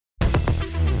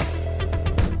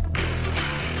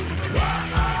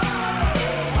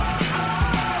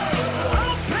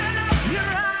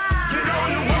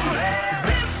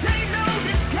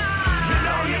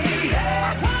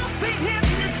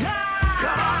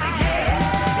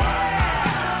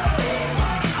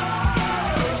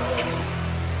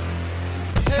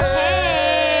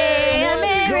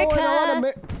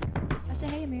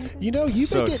You know, you've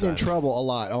So been getting in excited. trouble a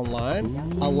lot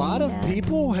online. A lot of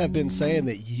people have been saying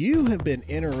that you have been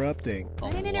interrupting a I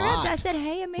didn't interrupt. lot. I said,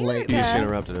 "Hey, America." lately. You just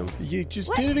interrupted him. You just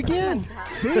What? did it again.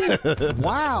 See?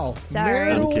 Wow. Sorry.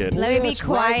 Marital I'm kidding. Let me be bliss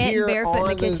quiet and here barefoot in on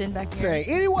the kitchen back here. thing.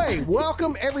 Anyway,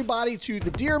 welcome everybody to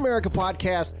the Dear America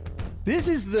podcast. This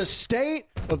is the State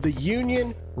of the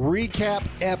Union recap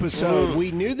episode.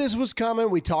 We knew this was coming.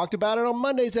 We talked about it on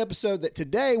Monday's episode that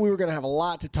today we were going to have a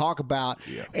lot to talk about.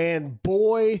 Yeah. And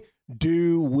boy,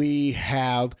 do we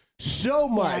have so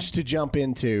much to jump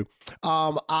into.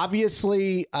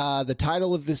 Obviously, the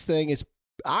title of this thing is,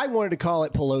 I wanted to call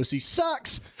it Pelosi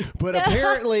Sucks, but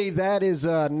apparently that is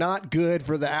not good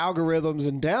for the algorithms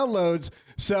and downloads.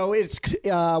 So it's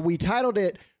we titled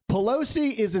it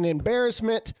Pelosi is an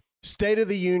Embarrassment, State of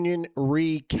the Union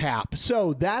Recap.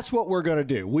 So that's what we're going to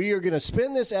do. We are going to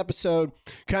spend this episode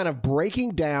kind of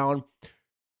breaking down.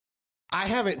 I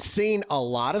haven't seen a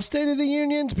lot of State of the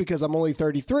Unions because I'm only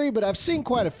 33, but I've seen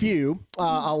quite a few.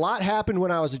 A lot happened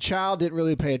when I was a child, didn't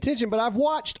really pay attention, but I've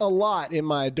watched a lot in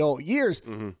my adult years.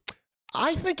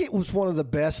 I think it was one of the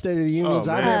best State of the Unions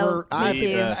I've man. ever. Me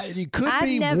too. It could I've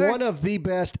be never- one of the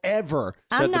best ever.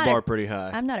 Set the not bar a- pretty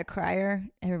high. I'm not a crier.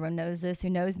 Everyone knows this. Who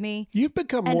knows me? You've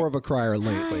become more of a crier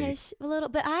lately. Gosh, a little,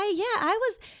 but I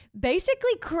was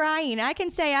basically crying. I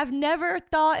can say I've never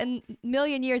thought in a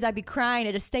million years I'd be crying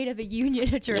at a State of the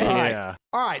Union address. Yeah.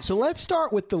 All right, so let's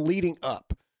start with the leading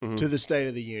up to the State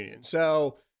of the Union.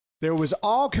 So there was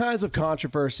all kinds of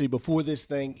controversy before this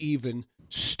thing even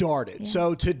started. Yeah.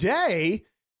 So today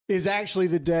is actually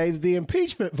the day that the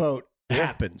impeachment vote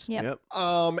happens. Yep.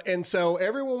 And so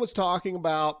everyone was talking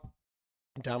about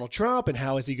Donald Trump and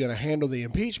how is he going to handle the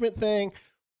impeachment thing.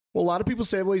 Well, a lot of people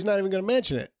say, well, he's not even going to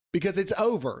mention it because it's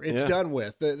over. It's Yeah. done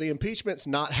with. The impeachment's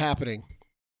not happening.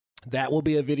 That will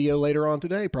be a video later on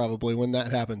today, probably, when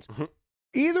that happens.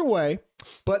 Either way,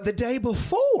 but the day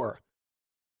before,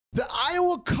 the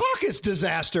Iowa caucus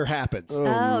disaster happens. Oh,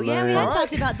 yeah, we man. haven't All right.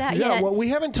 talked about that Yeah, yet. well, we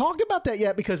haven't talked about that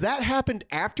yet because that happened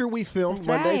after we filmed That's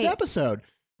Monday's right. episode.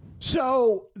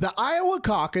 So the Iowa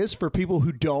caucus, for people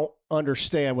who don't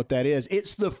understand what that is,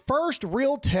 it's the first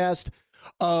real test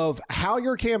of how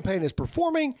your campaign is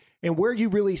performing and where you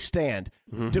really stand.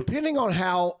 Depending on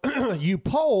how you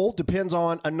poll depends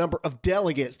on a number of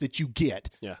delegates that you get.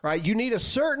 Yeah. Right? You need a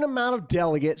certain amount of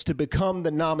delegates to become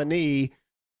the nominee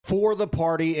for the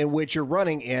party in which you're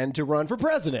running in to run for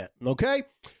president. Okay?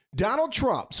 Donald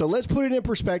Trump. So let's put it in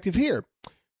perspective here.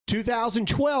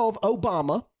 2012,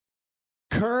 Obama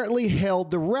currently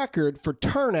held the record for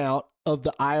turnout of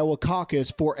the Iowa caucus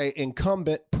for an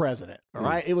incumbent president. All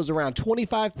right. It was around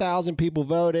 25,000 people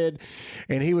voted,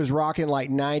 and he was rocking like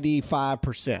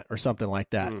 95% or something like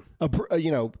that, of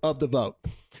the vote.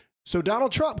 So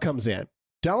Donald Trump comes in.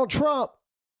 Donald Trump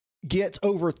gets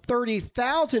over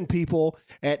 30,000 people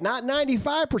at not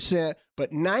 95%,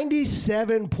 but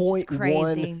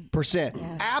 97.1%.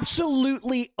 Yeah.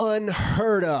 Absolutely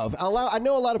unheard of. I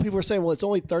know a lot of people are saying, well, it's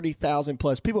only 30,000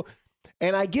 plus people.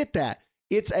 And I get that.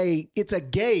 It's a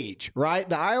gauge, right?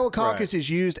 The Iowa caucus is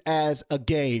used as a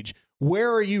gauge.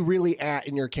 Where are you really at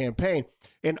in your campaign?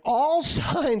 And all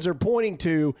signs are pointing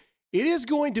to it is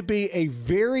going to be a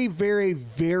very, very,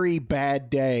 very bad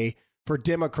day for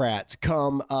Democrats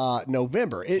come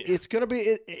November. It's going to be,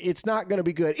 it's not going to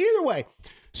be good either way.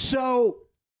 So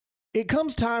it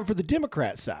comes time for the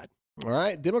Democrat side. All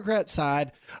right. Democrat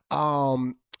side.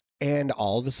 And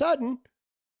all of a sudden,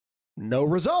 no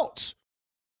results.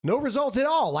 No results at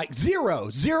all. Like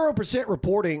 0%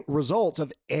 reporting results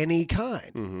of any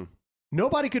kind.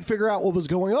 Nobody could figure out what was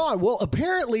going on. Well,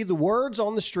 apparently the words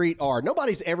on the street are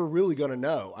nobody's ever really going to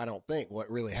know, I don't think, what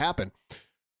really happened.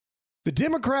 The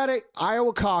Democratic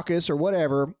Iowa caucus or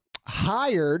whatever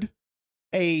hired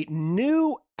a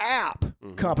new app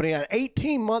company, an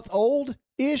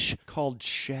 18-month-old-ish, Called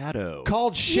Shadow.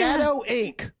 called Shadow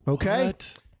Inc. Okay?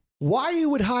 What? Why you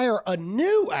would hire a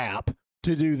new app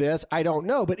to do this, I don't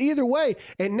know. But either way,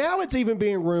 and now it's even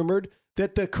being rumored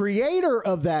that the creator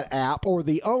of that app or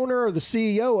the owner or the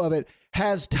CEO of it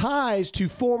has ties to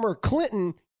former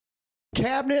Clinton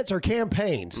cabinets or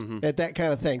campaigns at that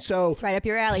kind of thing. So It's right up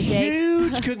your alley, Jake.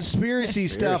 huge conspiracy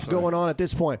stuff Seriously. going on at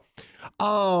this point.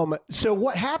 So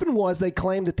what happened was they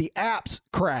claimed that the apps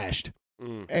crashed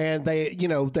and they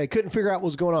couldn't figure out what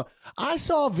was going on. I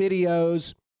saw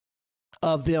videos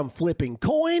of them flipping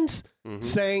coins,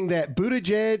 saying that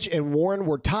Buttigieg and Warren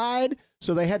were tied,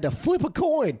 so they had to flip a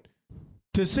coin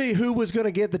to see who was going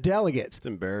to get the delegates. It's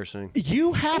embarrassing.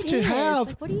 You have It to is. have,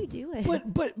 Like, what are you doing?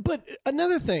 but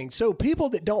another thing. So people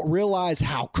that don't realize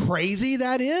how crazy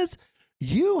that is,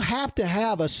 you have to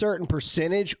have a certain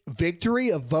percentage victory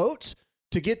of votes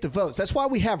to get the votes. That's why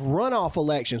we have runoff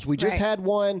elections. We just Right. had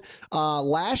one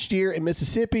last year in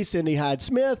Mississippi, Cindy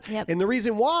Hyde-Smith. Yep. And the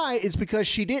reason why is because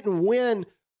she didn't win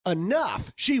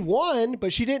enough. She won,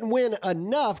 but she didn't win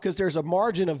enough because there's a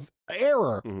margin of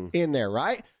error in there,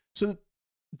 right? So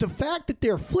the fact that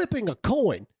they're flipping a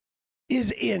coin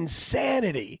is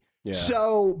insanity. Yeah.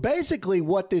 So basically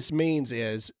what this means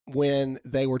is when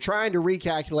they were trying to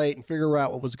recalculate and figure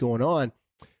out what was going on,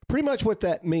 pretty much what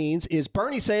that means is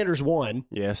Bernie Sanders won,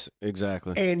 Yes,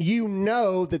 exactly. and you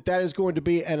know that that is going to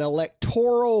be an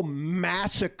electoral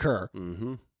massacre.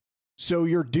 Mm-hmm. So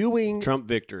you're doing Trump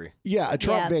victory. a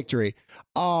Trump Yeah. victory.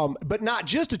 but not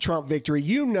just a Trump victory.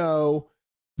 You know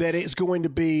that it's going to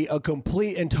be a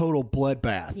complete and total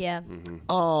bloodbath. Yeah.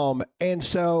 Mm-hmm. And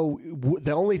so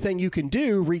the only thing you can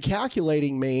do,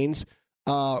 recalculating means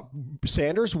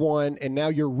Sanders won, and now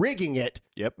you're rigging it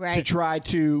Yep. Right. to try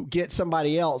to get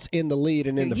somebody else in the lead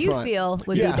and in Who the you front. feel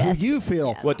would yeah, be best. who you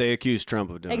feel. What they accused Trump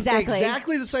of doing. Exactly.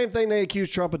 Exactly the same thing they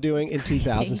accused Trump of doing in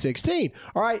 2016.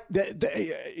 All right.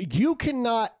 You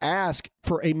cannot ask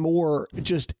for a more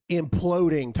just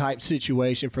imploding type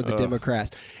situation for the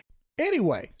Democrats.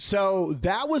 Anyway, so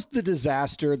that was the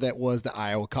disaster that was the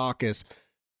Iowa caucus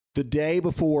the day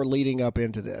before leading up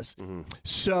into this. Mm-hmm.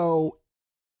 So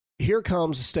here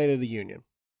comes the State of the Union.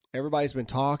 Everybody's been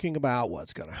talking about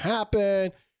what's going to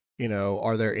happen. You know,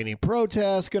 are there any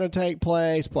protests going to take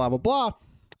place? Blah, blah, blah.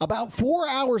 About 4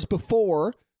 hours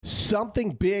before,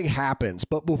 something big happens.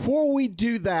 But before we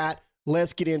do that,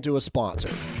 let's get into a sponsor.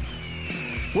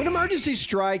 When emergencies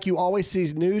strike, you always see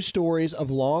news stories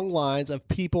of long lines of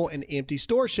people and empty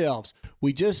store shelves.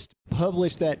 We just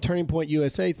published that Turning Point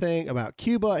USA thing about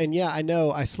Cuba. And yeah, I know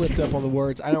I slipped up on the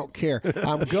words. I don't care.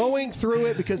 I'm going through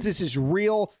it because this is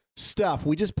real stuff.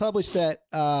 We just published that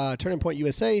Turning Point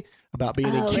USA about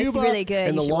being in Oh, it's Cuba really good.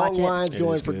 and the You should long watch it. lines It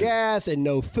going is for good. gas and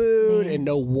no food and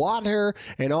no water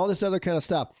and all this other kind of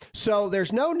stuff. So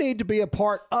there's no need to be a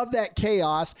part of that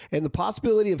chaos and the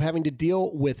possibility of having to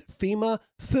deal with FEMA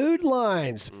food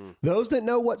lines. Those that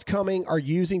know what's coming are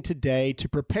using today to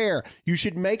prepare. You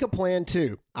should make a plan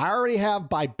too. I already have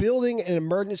by building an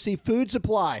emergency food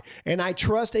supply, and I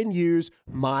trust and use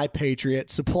My Patriot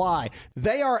Supply.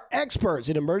 They are experts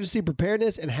in emergency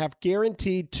preparedness and have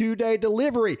guaranteed 2-day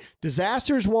delivery.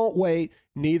 Disasters won't wait.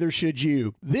 Neither should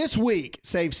you. This week,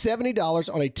 save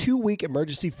 $70 on a 2-week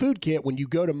emergency food kit when you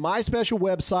go to my special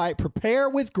website,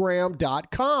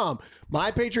 preparewithgraham.com. My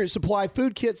Patriot Supply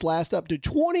food kits last up to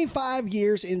 25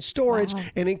 years in storage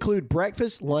and include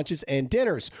breakfast, lunches, and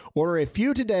dinners. Order a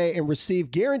few today and receive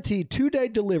guaranteed 2-day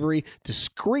delivery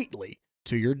discreetly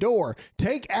to your door.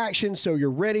 Take action so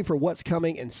you're ready for what's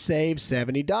coming and save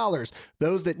 $70.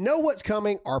 Those that know what's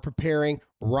coming are preparing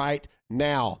right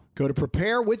now. Go to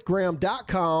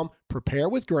preparewithgraham.com,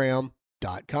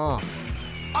 preparewithgraham.com.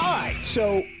 All right,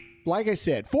 so like I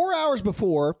said, 4 hours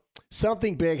before,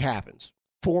 something big happens.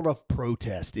 Form of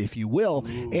protest, if you will.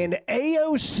 And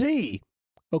AOC,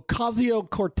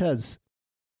 Ocasio-Cortez,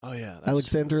 Oh yeah.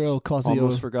 Alexandria almost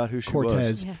Ocasio-Cortez, forgot who she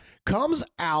was. Yeah. comes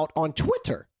out on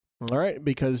Twitter. All right,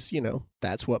 because, you know,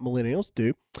 that's what millennials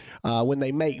do. When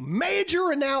they make major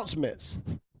announcements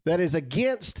that is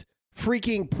against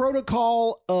freaking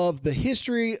protocol of the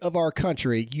history of our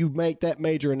country, you make that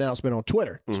major announcement on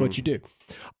Twitter. That's what you do.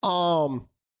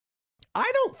 I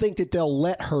don't think that they'll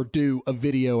let her do a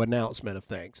video announcement of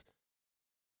things.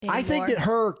 I think that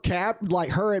her like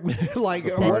do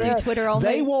whatever, Twitter only?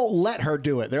 they won't let her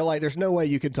do it. They're like, there's no way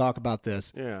you can talk about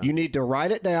this. Yeah. You need to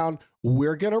write it down.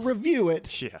 We're going to review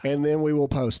it, Yeah. and then we will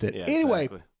post it. Yeah, Anyway,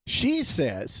 exactly. she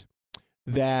says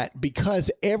that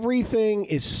because everything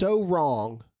is so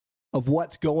wrong of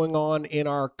what's going on in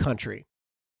our country,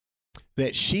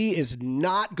 that she is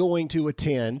not going to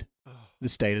attend the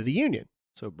State of the Union.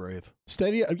 So brave.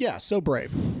 So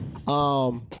brave.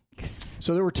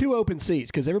 So there were 2 open seats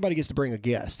because everybody gets to bring a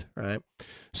guest, right?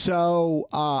 So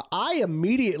I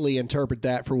immediately interpret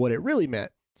that for what it really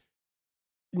meant.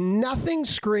 Nothing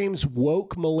screams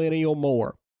woke millennial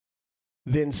more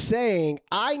than saying,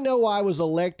 I know I was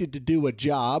elected to do a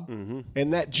job,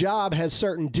 and that job has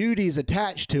certain duties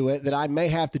attached to it that I may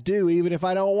have to do even if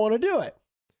I don't want to do it.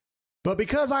 But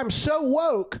because I'm so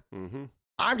woke,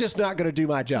 I'm just not going to do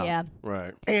my job. Yeah.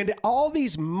 Right. And all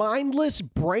these mindless,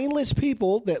 brainless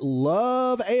people that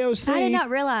love AOC. I did not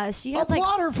realize she has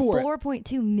Applaud her for it.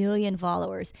 4.2 million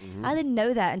followers. I didn't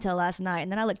know that until last night.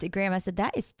 And then I looked at Graham. I said,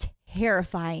 that is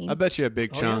terrifying. I bet you a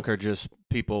big chunk are just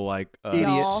people like us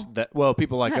Idiots.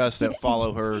 people like us that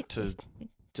follow her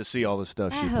to see all the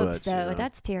stuff I she hope puts. so. you know?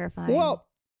 That's terrifying. Well,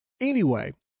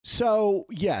 anyway, so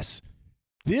yes,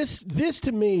 This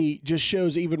to me just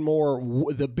shows even more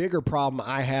the bigger problem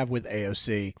I have with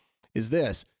AOC is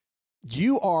this.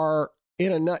 You are,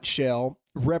 in a nutshell,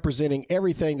 representing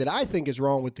everything that I think is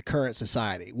wrong with the current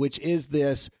society, which is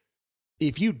this,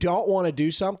 if you don't want to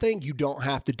do something, you don't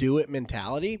have to do it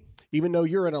mentality, even though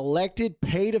you're an elected,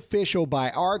 paid official by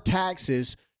our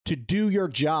taxes to do your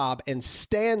job and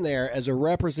stand there as a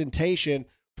representation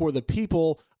for the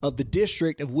people of the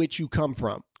district of which you come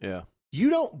from. Yeah. You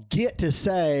don't get to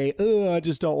say, "Oh, I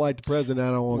just don't like the president.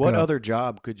 I don't want to What go." other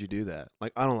job could you do that?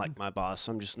 Like, I don't like my boss.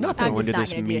 I'm just not Nothing. going to I'm this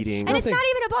just not gonna do it. meeting. And it's Nothing. not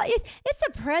even about it's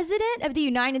the president of the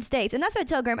United States, and that's what I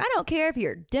tell Graham. I don't care if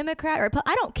you're Democrat or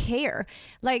I don't care.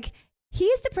 Like, he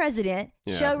is the president.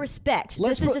 Yeah. Show respect.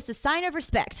 Let's This is put- just a sign of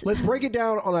respect. Let's break it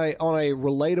down on a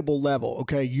relatable level.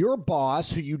 Okay, your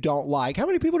boss who you don't like. How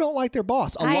many people don't like their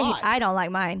boss? A lot. I don't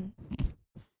like mine.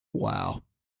 Wow.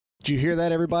 Did you hear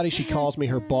that, everybody? She calls me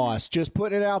her boss. Just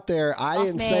putting it out there. I Boss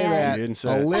didn't say man. that. You didn't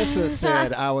say it. Alyssa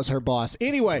said I was her boss.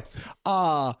 Anyway,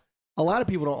 a lot of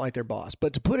people don't like their boss.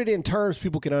 But to put it in terms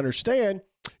people can understand,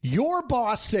 your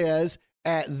boss says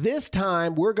at this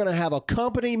time we're going to have a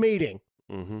company meeting.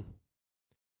 Mm-hmm.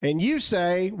 And you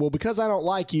say, well, because I don't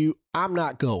like you, I'm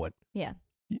not going. Yeah.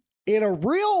 In a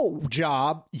real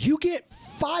job, you get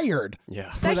fired.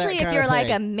 Yeah. for that Especially if kind you're of like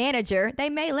thing. a manager, they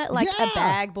may let like Yeah. a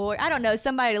bag boy. I don't know,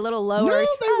 somebody a little lower. No, they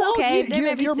Oh, won't. Okay, You- they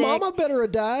may be your sick. mama better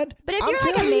have died. But if I'm you're like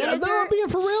a telling you, manager- no, I'm being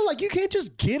for real. Like, you can't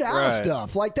just get out of Right.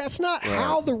 stuff. Like, that's not Right.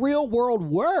 how the real world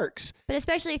works. But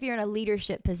especially if you're in a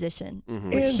leadership position, Mhm.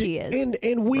 which And she is.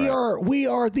 and we Right. we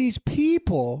are these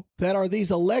people that are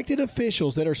these elected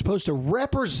officials that are supposed to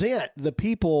represent the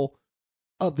people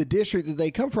of the district that they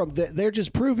come from. That they're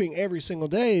just proving every single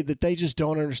day that they just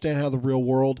don't understand how the real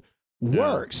world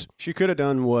works. She could have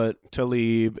done what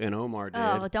Talib and Omar did.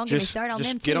 Oh, don't get me Just- started on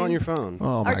just them, get on too. your phone.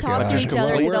 Oh Or my talk to gosh. each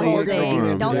other through the We're whole gonna get thing.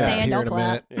 into Don't that stand, here don't in a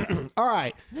clap. minute. All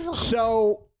right.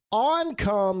 So on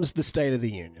comes the State of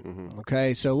the Union. Mhm.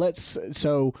 Okay. So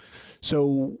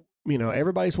you know,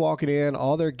 everybody's walking in,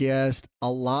 all their guests. A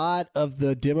lot of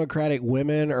the Democratic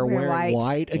women are Wear wearing white.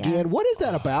 white Yeah. again. What is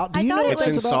that about? Do I you thought know it what It's was-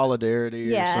 in that's about? solidarity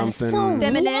Yeah. or something. For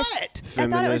Feminist. what? I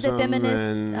thought it was a Feminism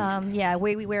feminist. and- Yeah,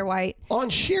 we wear white.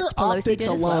 On sheer Pelosi optics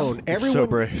did as well. alone, So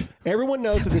brave. everyone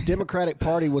knows that the Democratic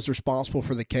Party was responsible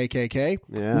for the KKK.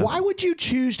 Yeah. Why would you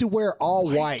choose to wear all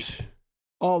white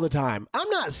all the time? I'm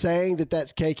not saying that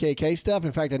that's KKK stuff.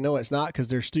 In fact, I know it's not because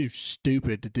they're too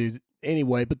stupid to do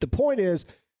anyway. But the point is,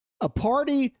 a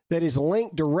party that is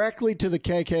linked directly to the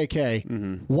KKK,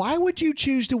 Mhm. why would you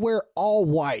choose to wear all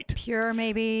white? Pure,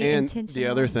 maybe. And intentional. the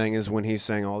other thing is when he's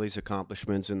saying all these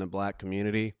accomplishments in the black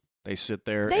community, they sit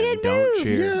there They and didn't don't move.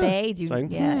 cheer. Yeah. They do. It's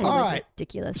like, Yeah, it All was right.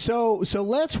 ridiculous. So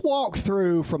let's walk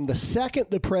through from the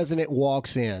second the president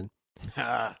walks in.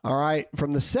 Ah, All right,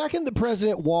 from the second the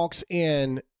president walks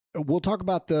in, we'll talk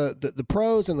about the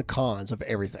pros and the cons of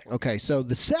everything. Okay, so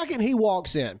the second he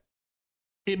walks in,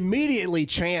 immediately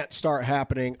chants start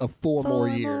happening of four more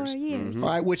years. Mhm. All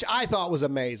right, which I thought was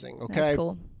amazing. Okay, That's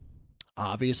cool.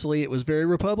 obviously it was very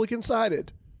Republican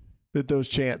sided that those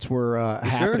chants were Sure.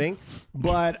 happening.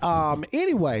 But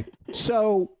anyway,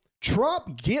 so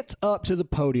Trump gets up to the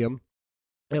podium,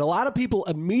 and a lot of people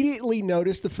immediately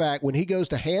notice the fact when he goes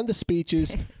to hand the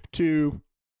speeches to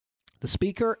the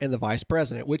speaker and the vice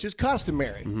president, which is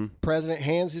customary. Mhm. President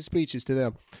hands his speeches to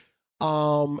them.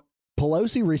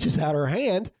 Pelosi reaches out her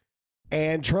hand,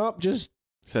 and Trump just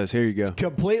Says, here you go.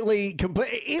 completely.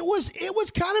 It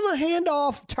was kind of a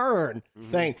handoff turn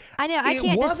thing. I know. I It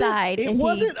can't wasn't- decide. It if he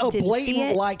wasn't a didn't see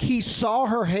blatant it. like he saw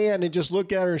her hand and just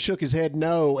looked at her and shook his head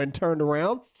no and turned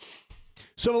around.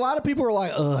 So a lot of people are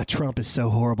like, "Ugh, Trump is so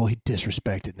horrible. He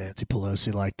disrespected Nancy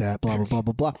Pelosi like that." Blah blah blah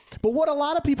blah blah. But what a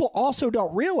lot of people also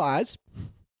don't realize,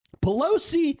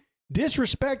 Pelosi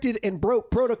disrespected and broke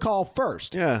protocol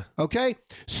first. Yeah. Okay,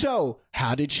 so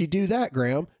how did she do that,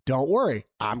 Graham? Don't worry,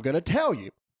 I'm going to tell you.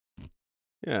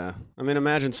 Yeah. I mean,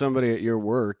 imagine somebody at your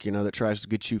work, you know, that tries to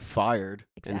get you fired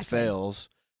and Exactly. fails,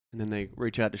 and then they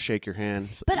reach out to shake your hand.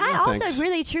 It's But like, I "No, also thanks."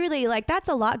 really, truly, like, that's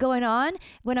a lot going on.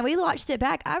 When we watched it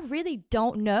back, I really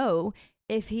don't know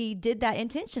if he did that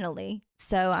intentionally.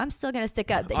 So I'm still going to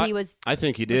stick up that he was. I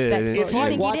think he did. Respectful. It's You like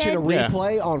think he watching a did? Yeah.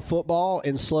 replay on football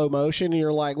in slow motion, and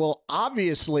you're like, well,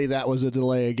 obviously that was a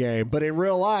delay of game. But in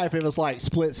real life, it was like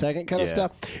split second kind of Yeah.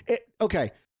 stuff.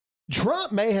 Okay,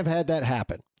 Trump may have had that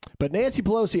happen, but Nancy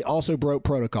Pelosi also broke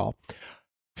protocol.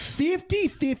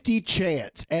 50-50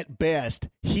 chance at best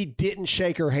he didn't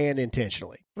shake her hand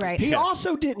intentionally. Right. He Yeah.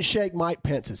 also didn't shake Mike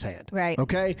Pence's hand. Right.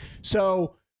 Okay.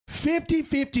 So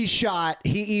 50-50 shot,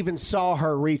 he even saw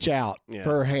her reach out Yeah.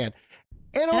 for her hand.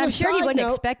 And on And I'm a sure he side wouldn't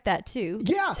note, expect that too.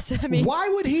 yeah. I mean, Why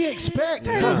would he expect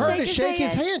Her for to her shake to his shake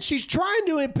his hand. hand? She's trying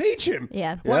to impeach him.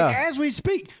 Yeah. Like Yeah. as we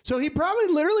speak. So he probably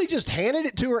literally just handed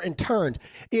it to her and turned.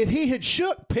 If he had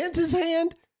shook Pence's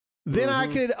hand, then I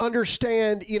could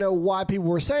understand, why people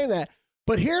were saying that.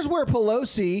 But here's where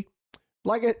Pelosi,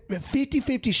 like a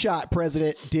 50-50 shot,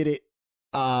 president did it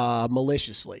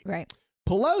maliciously. Right.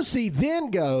 Pelosi then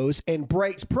goes and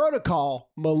breaks protocol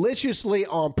maliciously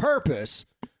on purpose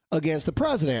against the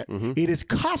president. It is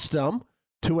custom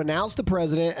to announce the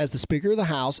president as the Speaker of the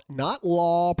House, not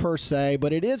law per se,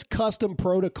 but it is custom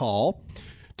protocol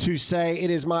to say it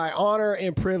is my honor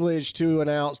and privilege to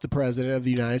announce the president of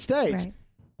the United States. Right.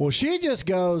 Well, she just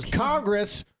goes,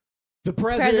 Congress, the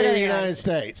president of the United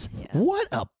States. Yeah. What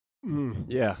a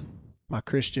Yeah. my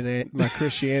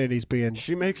Christianity's being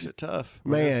She makes it tough.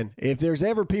 man. If there's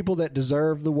ever people that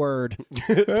deserve the word,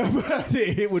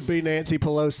 it would be Nancy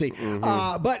Pelosi.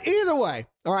 But either way,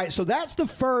 all right. So that's the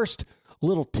first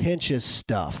little tensious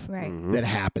stuff Right. that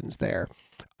happens there.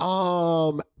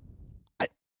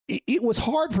 It was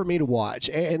hard for me to watch,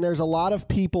 and there's a lot of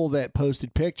people that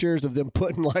posted pictures of them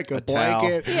putting like a towel.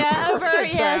 blanket, Yeah, or over. a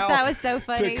Yes, towel that was so to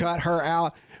funny. cut her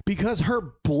out because her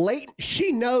blatant.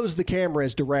 She knows the camera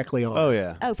is directly on. her. Oh,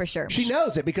 yeah. Oh, for sure. She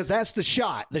knows it because that's the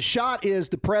shot. The shot is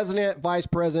the president, vice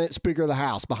president, speaker of the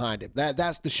house behind him.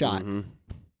 That's the shot.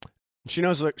 She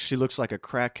knows she looks like a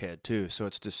crackhead, too, so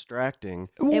it's distracting.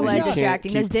 Well, It was yeah.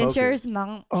 distracting. Those Keep dentures,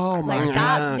 focused. Oh my like,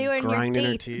 God. stop doing your grinding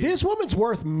her teeth. teeth. This woman's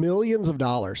worth millions of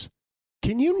dollars.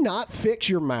 Can you not fix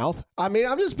your mouth? I mean,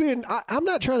 I'm just being, I'm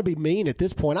not trying to be mean at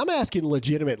this point. I'm asking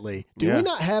legitimately. Do Yeah. we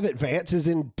not have advances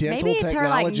in dental Maybe it's her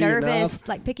like technology nervous, enough?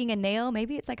 like picking a nail.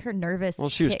 Maybe it's like her nervous. Well,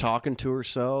 she was tick. talking to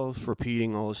herself,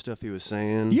 repeating all the stuff he was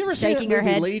saying. You ever seen that Shaking her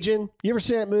movie head. Legion? You ever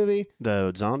seen that movie?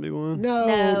 The zombie one? No,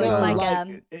 No, no. it's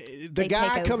like, the they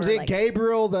guy take comes over, in, like-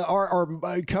 Gabriel,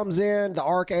 comes in, the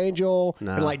archangel,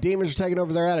 No. and like demons are taking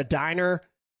over. They're at a diner,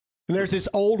 and there's this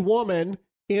old woman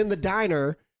in the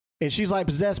diner, and she's like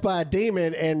possessed by a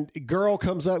demon. And a girl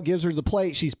comes up, gives her the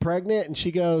plate. She's pregnant, and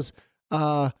she goes,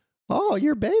 "Oh,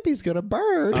 your baby's gonna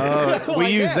burn." We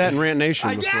Like used that in Rant Nation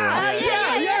before. Yeah,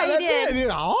 yeah, that's you did. it.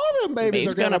 All them babies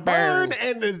are gonna gonna burn,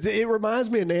 and it reminds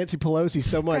me of Nancy Pelosi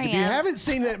so much. If you Graham. haven't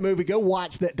seen that movie, go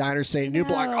watch that diner scene, and you'll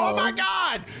be like, "Oh my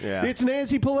God, Yeah. it's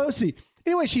Nancy Pelosi."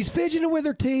 Anyway, she's fidgeting with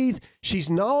her teeth. She's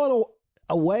gnawing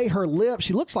away her lips.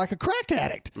 She looks like a crack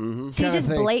addict. Mm-hmm. She's kinda just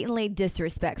thing. blatantly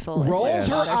disrespectful. is what Rolls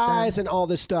she her called son. eyes and all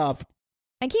this stuff.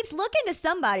 And keeps looking to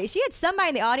somebody. She had somebody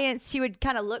in the audience she would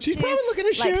kind of look She's to. probably looking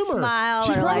at like, Schumer. Smile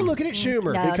She's or probably like, looking at Schumer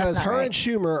no, that's because not her right. and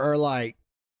Schumer are like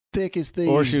thick as thieves.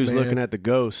 Or she was man. looking at the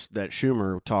ghost that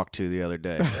Schumer talked to the other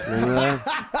day. Remember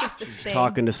that? Just a thing.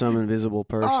 Talking to some invisible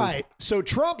person. All right. So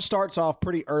Trump starts off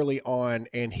pretty early on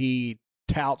and he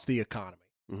touts the economy.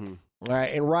 Mhm. All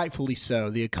right. And rightfully so.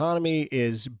 The economy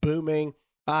is booming.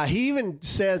 He even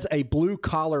says a blue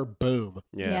collar boom,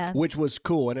 Yeah. which was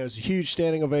cool. And it was a huge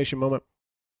standing ovation moment.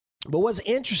 But what's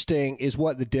interesting is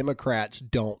what the Democrats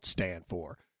don't stand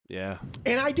for. Yeah.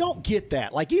 And I don't get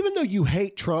that. Like, even though you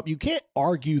hate Trump, you can't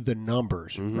argue the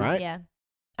numbers, Mhm. right? Yeah.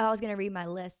 Oh, I was gonna read my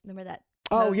list. Remember that?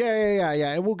 Oh post? yeah,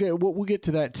 and we'll get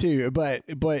to that too. But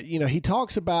he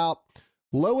talks about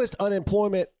lowest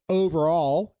unemployment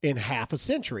overall in half a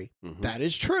century. Mhm. That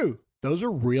is true. Those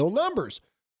are real numbers.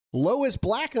 Lowest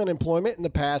black unemployment in the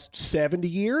past 70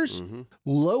 years. Mhm.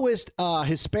 Lowest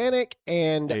Hispanic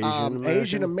and Asian American.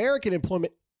 Asian American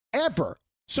employment ever.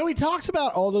 So he talks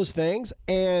about all those things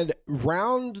and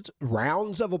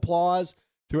rounds of applause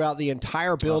throughout the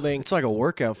entire building. It's like a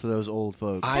workout for those old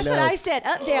folks. I That's know. what I said.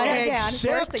 Up, down, up, down. First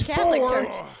Except the Catholic for,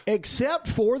 Church. except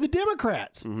for the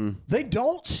Democrats. Mhm. They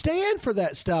don't stand for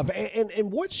that stuff.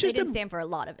 And what's They just didn't stand for a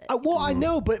lot of it. well, I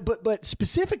know, but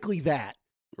specifically that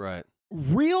Right.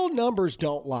 real numbers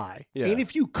don't lie. Yeah. And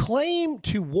if you claim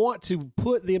to want to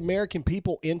put the American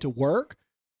people into work,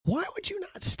 why would you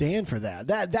not stand for that?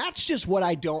 That's just what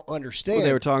I don't understand. Well,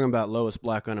 they were talking about lowest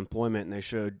black unemployment, and they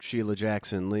showed Sheila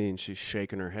Jackson Lee, and she's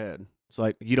shaking her head. It's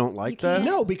like, you don't like You that? can't.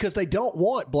 no, because they don't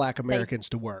want black Americans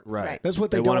to work. Right. Right. That's what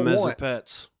they, They want don't them as want. their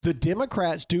pets. The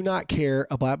Democrats do not care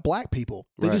about black people.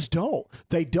 They Right. just don't.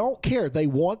 They don't care. They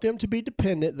want them to be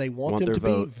dependent. They want them their to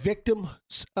vote. be victim.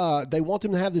 They want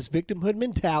them to have this victimhood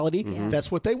mentality. Mm-hmm. Yeah. That's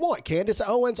what they want. Candace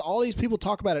Owens, all these people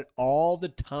talk about it all the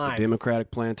time. Democratic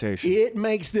plantation. It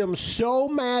makes them so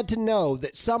mad to know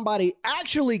that somebody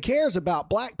actually cares about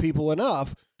black people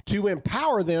enough to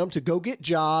empower them to go get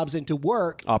jobs and to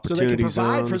work so they can Opportunity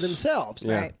provide for zones. themselves.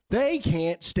 Yeah. Right. They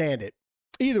can't stand it.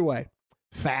 Either way,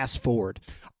 fast forward.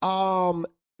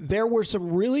 there were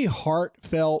some really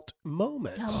heartfelt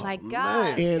moments. Oh my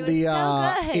gosh. In it the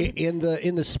was so good.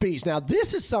 in the speech. Now,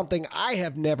 this is something I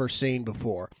have never seen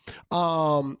before.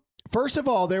 First of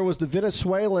all, there was the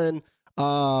Venezuelan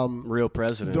real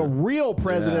president. the real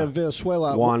president Yeah. of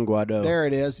Venezuela, Juan Guaido. There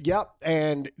it is. Yep.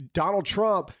 And Donald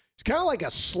Trump, it's kind of like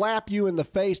a slap you in the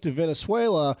face to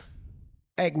Venezuela,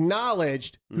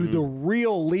 acknowledged who the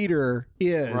real leader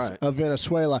is Right. of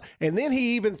Venezuela. And then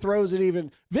he even throws it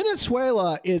even.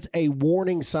 Venezuela is a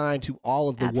warning sign to all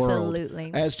of the Absolutely.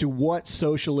 world as to what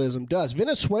socialism does.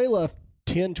 Venezuela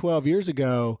 10, 12 years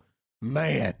ago,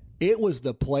 man, it was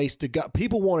the place to go.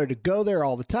 People wanted to go there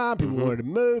all the time. People wanted to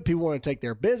move. People wanted to take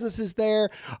their businesses there.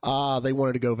 They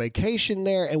wanted to go vacation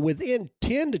there. And within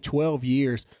 10 to 12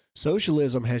 years,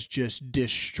 socialism has just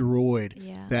destroyed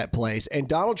Yeah. that place. And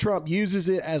Donald Trump uses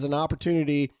it as an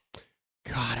opportunity.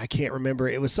 God, I can't remember.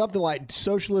 It was something like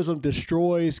socialism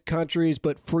destroys countries,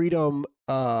 but freedom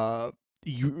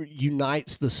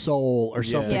unites the soul or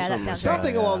something. Yeah, that sounds right.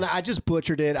 Something along that. I just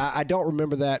butchered it. I don't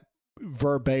remember that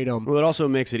verbatim. Well, it also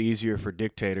makes it easier for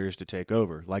dictators to take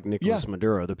over, like Nicolas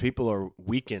Maduro. The people are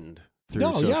weakened through No,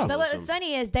 yeah. socialism. But what was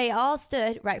funny is they all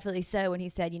stood, rightfully so, when he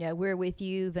said, we're with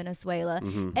you, Venezuela.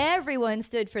 Everyone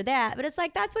stood for that. But it's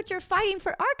like, that's what you're fighting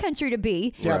for our country to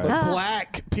be. Yeah, Right. but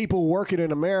black people working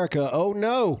in America, oh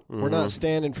no, we're not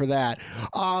standing for that.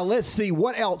 Let's see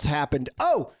what else happened.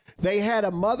 Oh, they had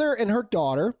a mother and her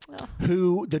daughter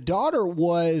who the daughter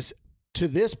was, to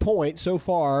this point so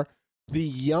far, the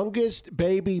youngest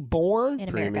baby born In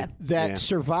America. that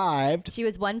survived. She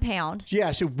was 1 pound.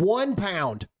 Yeah, so 1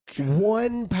 pound.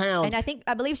 1 pound. And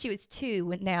I believe she was 2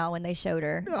 when they showed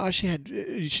her. Oh, she had,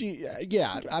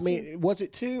 yeah. I mean, was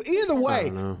it 2? Either way,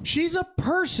 don't know. she's a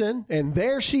person, and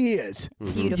there she is.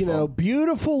 Beautiful.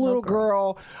 Beautiful little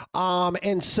girl.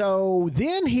 And so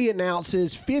then he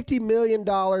announces $50 million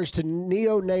to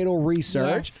neonatal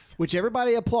research, Yes. which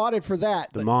everybody applauded for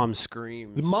that. The mom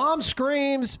screams. The mom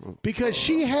screams because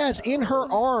she has in her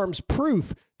arms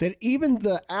proof that even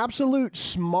the absolute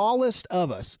smallest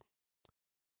of us,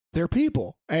 they're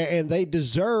people, and they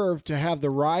deserve to have the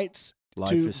rights Life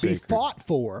to is be sacred. fought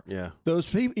for. Yeah. Those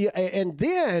people, and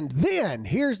then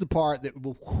here's the part that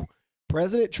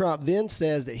President Trump then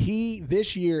says that he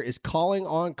this year is calling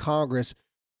on Congress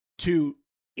to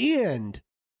end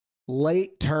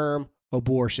late-term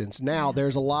abortions. Now,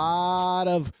 there's a lot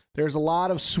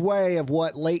of sway of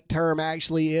what late term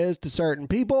actually is to certain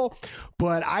people,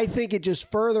 but I think it just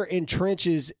further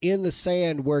entrenches in the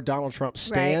sand where Donald Trump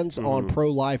stands on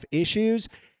pro-life issues.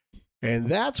 And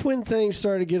that's when things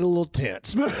start to get a little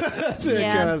tense. That's it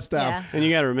kind of stuff. Yeah. And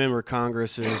you got to remember,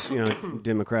 Congress is,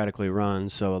 democratically run,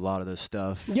 so a lot of this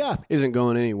stuff Yeah. isn't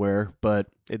going anywhere. But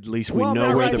at least we Well, know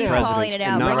not where right the now. president's Calling it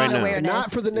out, not bringing right now. awareness.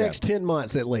 Not for the next 10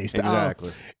 months, at least.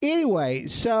 Exactly. Anyway,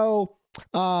 so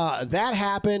that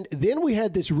happened. Then we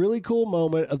had this really cool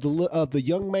moment of the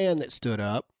young man that stood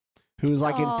up, who was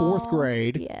like in 4th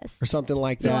grade Yes. or something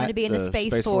like He wanted to that. be in the The Space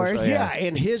Space Force, Force. oh, Yeah,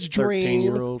 and his dream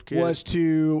 13-year-old kid. was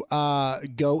to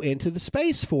go into the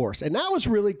Space Force. And that was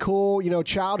really cool.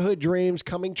 Childhood dreams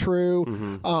coming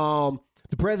true.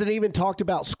 The president even talked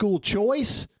about school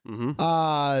choice,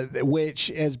 which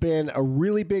has been a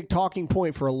really big talking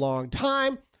point for a long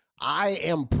time. I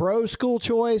am pro school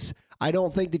choice. I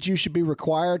don't think that you should be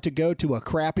required to go to a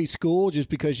crappy school just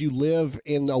because you live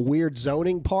in a weird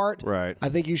zoning part. Right. I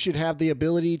think you should have the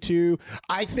ability to.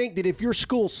 I think that if your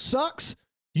school sucks,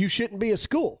 you shouldn't be a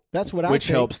school. That's what I think. Which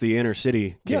helps the inner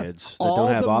city Yeah. kids that All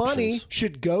don't have the options. money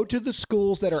should go to the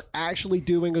schools that are actually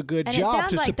doing a good And it job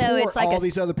sounds to like, though, support it's like all a-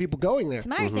 these other people going there. To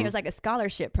my understanding, it was like a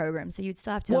scholarship program, so you'd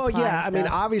still have to Well, apply. yeah, and I mean,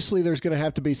 stuff. obviously, there's going to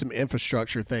have to be some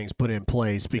infrastructure things put in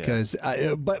place because,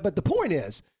 but the point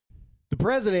is, the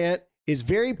president is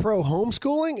very pro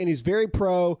homeschooling and he's very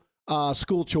pro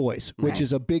school choice, which Right.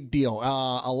 is a big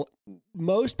deal.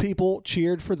 Most people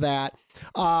cheered for that.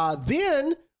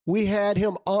 Then we had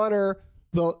him honor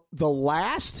the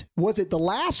last, was it the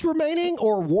last remaining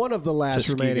or one of the last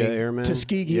Tuskegee remaining? Airmen?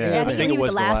 Tuskegee Yeah, Yeah, I Airmen. think it he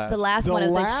was was the last The one of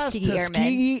last the Tuskegee Airmen.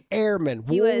 Tuskegee Airman,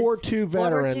 He World was War II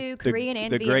veteran. World War II, Korean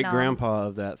and the Vietnam. great grandpa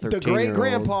of that 13-year-old. The great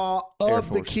grandpa Air of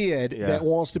the Force. kid Yeah. that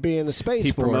wants to be in the Space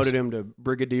He Force. promoted him to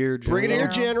brigadier general. Brigadier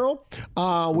General,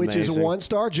 which is a Amazing.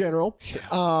 1-star general,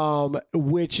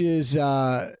 which is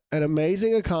an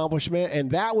amazing accomplishment.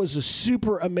 And that was a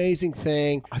super amazing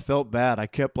thing. I felt bad. I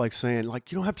kept saying, you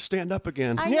don't have to stand up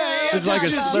again. I know. It's like a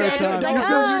just third stand- time. don't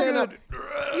go stand up.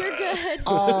 You're good.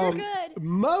 Um, You're good.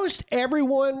 Most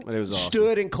everyone But it was awesome.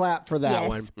 stood and clapped for that Yes.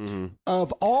 one. Mm-hmm.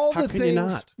 Of all How the can you things,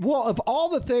 not? well, of all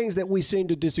the things that we seem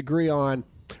to disagree on,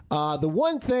 The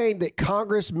one thing that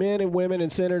congressmen and women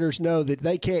and senators know that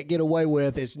they can't get away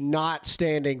with is not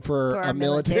standing for a our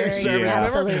military service Yeah.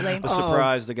 member. Absolutely. The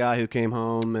surprise, the guy who came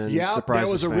home and Yeah, surprised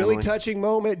there was his a really family. touching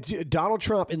moment. Donald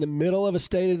Trump, in the middle of a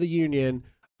State of the Union,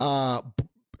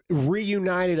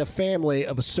 reunited a family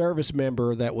of a service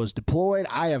member that was deployed.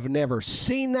 I have never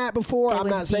seen that before. It I'm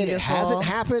was not saying it beautiful. hasn't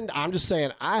happened. I'm just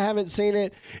saying I haven't seen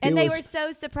it. And It they was- were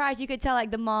so surprised. You could tell, like,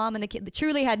 the mom and the kid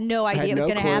truly had no idea it was no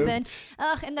going to clue. happen.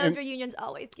 Ugh, and those reunions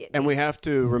always get me. And we have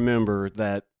to remember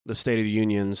that the State of the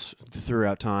Unions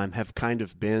throughout time have kind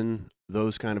of been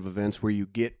those kind of events where you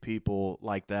get people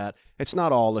like that. It's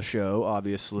not all a show,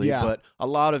 obviously, Yeah. but a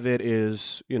lot of it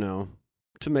is,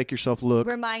 to make yourself look,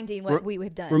 reminding what we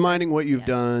have done. reminding what you've Yeah.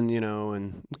 done,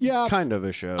 and Yeah. kind of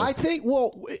a show. I think,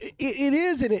 well, it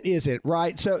is and it isn't,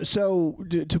 right? So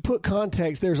to put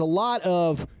context, there's a lot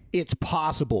of it's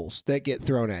possibles that get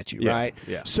thrown at you, Yeah, right?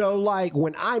 yeah. So, like,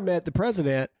 when I met the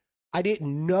president, I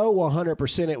didn't know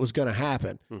 100% it was going to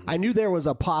happen. Mhm. I knew there was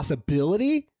a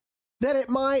possibility that it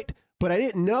might, but I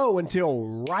didn't know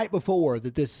until right before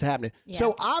that this is happening. Yeah.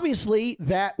 So, obviously,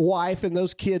 that wife and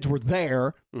those kids were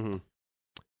there. Mhm.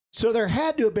 So there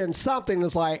had to have been something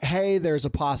that's like, hey, there's a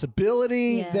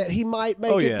possibility Yeah. that he might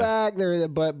make it yeah. back there,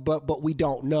 but we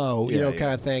don't know, Yeah, yeah.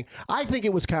 kind of thing. I think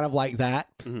it was kind of like that.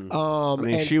 Mhm. Um, I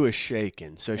mean, and, she was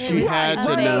shaking, so It she was had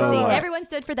to amazing. know. Like, Everyone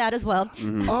stood for that as well.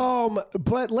 mhm.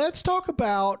 but let's talk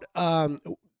about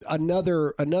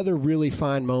another really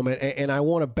fine moment, and I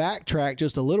want to backtrack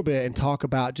just a little bit and talk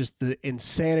about just the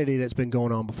insanity that's been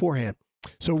going on beforehand.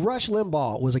 So Rush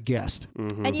Limbaugh was a guest.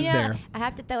 Mhm. And There. I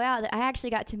have to throw out that I actually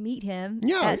got to meet him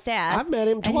Yeah, at SAS. I've met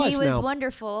him and twice he was now.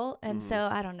 wonderful. And so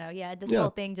I don't know. Yeah, this Yeah.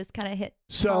 whole thing just kind of hit.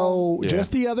 So Yeah.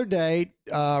 just the other day,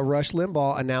 Rush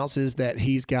Limbaugh announces that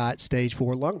he's got stage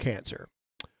 4 lung cancer.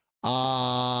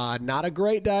 Not a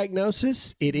great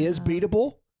diagnosis. It is No.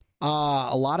 beatable.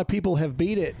 A lot of people have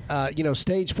beat it.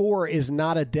 Stage 4 is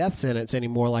not a death sentence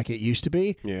anymore like it used to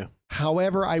be. Yeah.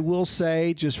 However, I will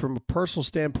say, just from a personal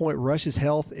standpoint, Rush's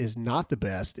health is not the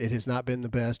best. It has not been the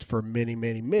best for many,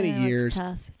 many, many Yeah, it's years.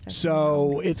 tough, especially So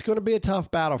now. it's going to be a tough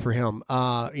battle for him.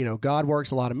 God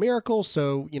works a lot of miracles.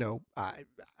 So,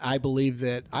 I believe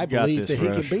that got this, he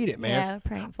Rush. can beat it, man. Yeah,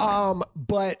 praying for him.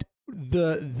 But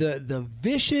the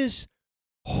vicious,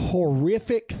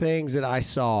 horrific things that I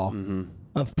saw Mhm.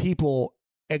 of people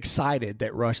excited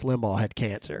that Rush Limbaugh had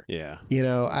cancer. Yeah.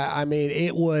 I mean,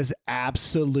 it was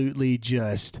absolutely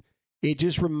it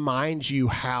just reminds you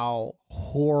how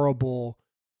horrible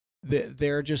that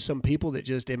there are just some people that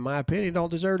just, in my opinion, don't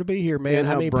deserve to be here, man. And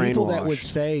I how mean, people that would brainwashed.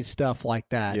 say stuff like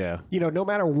that. Yeah. No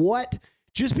matter what,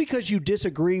 just because you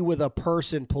disagree with a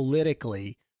person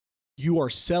politically, you are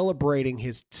celebrating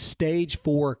his stage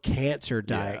 4 cancer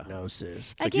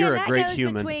diagnosis. like Again, you're a that great goes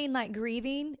human. between like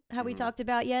grieving, how we Mhm. talked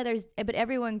about. Yeah, but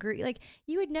everyone like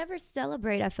you would never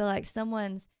celebrate. I feel like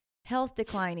someone's health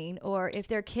declining or if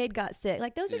their kid got sick.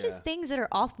 Like those are Yeah. just things that are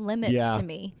off limits Yeah. to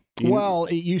me. Well,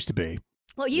 it used to be.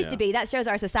 Well, it used to Yeah. be. That shows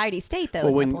our society state, though. Well,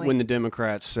 is my when point. when the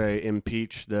Democrats say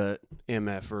impeach the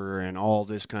MFer and all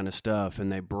this kind of stuff, and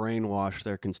they brainwash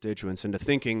their constituents into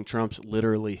thinking Trump's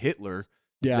literally Hitler,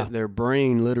 Yeah. their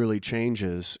brain literally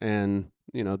changes, and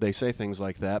they say things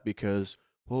like that because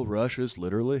Russia's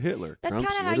literally Hitler. That's Trump's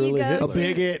kinda how you literally go A Hitler. to-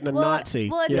 bigot and a Nazi.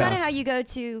 Well, it's yeah. kind of how you go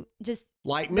to just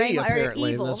Like me, brain- or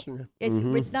apparently. evil. That's-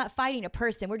 It's not fighting a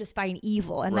person. We're just fighting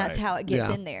evil, and that's Right. how it gets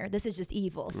Yeah. in there. This is just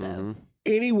evil. So Mhm.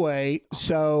 Anyway,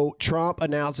 so Trump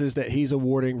announces that he's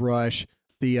awarding Rush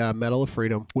the Medal of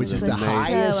Freedom, which Which is is the amazing.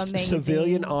 highest So amazing.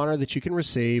 civilian honor that you can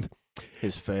receive.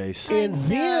 His face. I And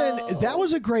then know. that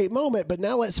was a great moment. But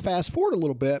now let's fast forward a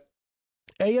little bit.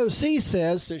 AOC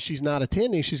says since she's not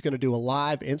attending, she's going to do a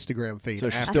live Instagram feed. So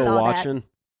she's after- still saw that. watching.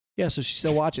 Yeah, so she's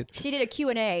still watching. she did a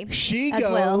Q&A. She as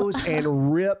well. goes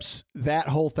and rips that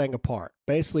whole thing apart,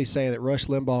 basically saying that Rush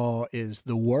Limbaugh is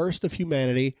the worst of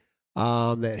humanity,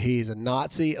 that he's a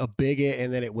Nazi, a bigot,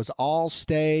 and that it was all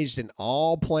staged and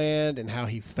all planned, and how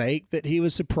he faked that he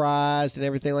was surprised and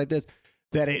everything like this.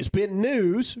 That it's been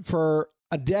news for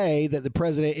a day that the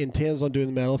president intends on doing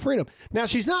the Medal of Freedom. Now,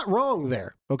 she's not wrong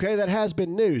there, okay? That has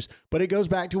been news, but it goes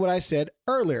back to what I said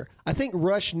earlier. I think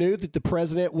Rush knew that the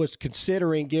president was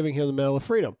considering giving him the Medal of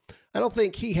Freedom. I don't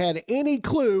think he had any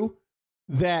clue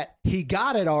that he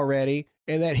got it already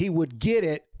and that he would get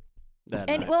it. That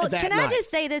And night. well, That can I night. just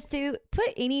say this too? Put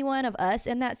any one of us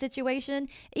in that situation,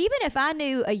 even if I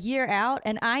knew a year out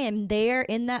and I am there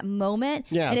in that moment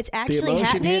Yeah, and it's the actually emotion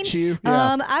happening, hits you.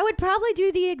 Yeah. I would probably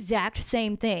do the exact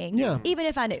same thing. Yeah. Even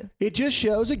if I knew. It just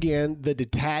shows again the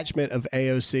detachment of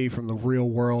AOC from the real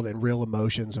world and real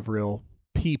emotions of real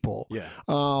people.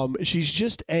 yeah. She's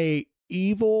just a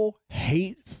evil,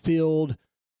 hate-filled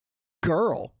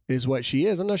girl is what she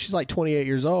is. I know she's like 28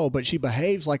 years old, but she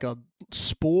behaves like a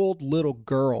spoiled little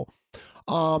girl.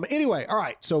 Anyway, all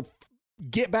right. So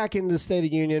get back into the State of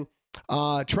the Union.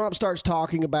 Trump starts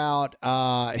talking about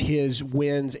his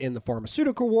wins in the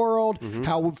pharmaceutical world,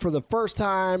 how for the first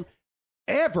time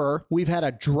ever, we've had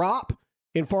a drop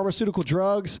in pharmaceutical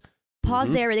drugs.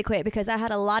 Pause there really quick, because I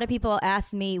had a lot of people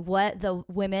ask me what the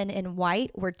women in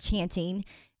white were chanting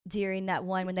during that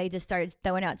one when they just started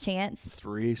throwing out chants.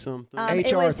 3 something.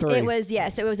 HR 3. It was,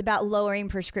 yes. It was about lowering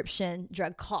prescription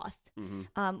drug costs,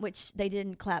 which they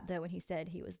didn't clap, though, when he said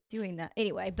he was doing that.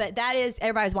 Anyway, but that is,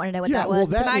 everybody's wanting to know what that was. Well,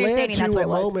 that to my led understanding, to that's what a it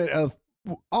was. moment of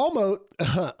almost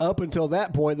up until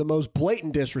that point, the most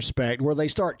blatant disrespect, where they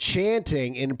start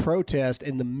chanting in protest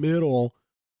in the middle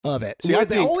of it. See, Where I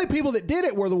the think- only people that did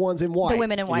it were the ones in white. The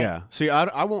women in white. Yeah. See,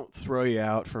 I won't throw you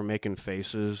out for making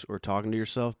faces or talking to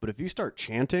yourself, but if you start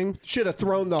chanting, Should have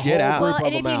thrown the Get whole out. group Well, of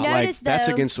and if them you out. know- like Notice, that's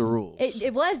though, against the rules.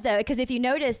 It was, though, because if you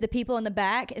notice, the people in the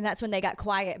back, and that's when they got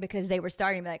quiet, because they were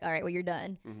starting to be like, all right, well, you're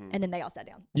done. And then they all sat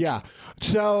down. Yeah.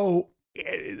 So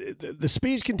the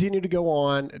speech continued to go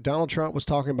on. Donald Trump was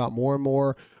talking about more and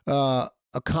more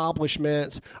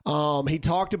accomplishments. He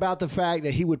talked about the fact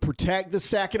that he would protect the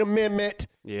Second Amendment,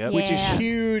 Yep. which is Yeah.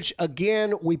 huge.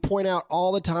 Again, we point out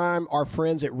all the time, our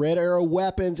friends at Red Arrow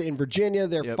Weapons in Virginia,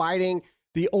 they're Yep. fighting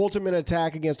the ultimate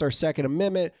attack against our Second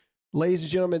Amendment. Ladies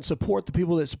and gentlemen, support the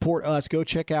people that support us. Go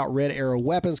check out Red Arrow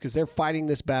Weapons, because they're fighting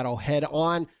this battle head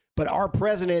on. But our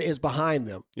president is behind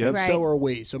them. Yep. And Right. so are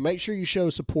we. So make sure you show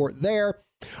support there.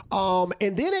 And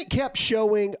then it kept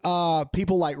showing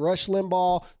people like Rush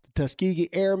Limbaugh, Tuskegee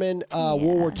Airman, World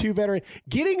War II veteran,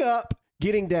 getting up,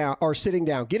 getting down, or sitting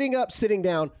down, getting up, sitting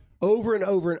down over and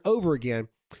over and over again.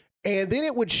 And then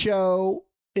it would show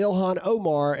Ilhan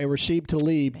Omar and Rashid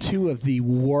Tlaib, two of the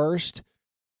worst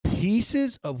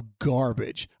pieces of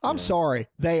garbage. I'm sorry,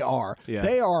 they are. Yeah.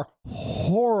 They are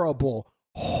horrible,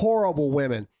 horrible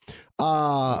women.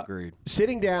 Agreed.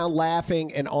 Sitting down,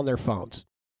 laughing, and on their phones.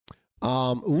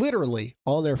 Literally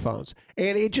on their phones.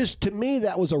 And it just, to me,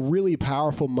 that was a really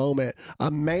powerful moment. A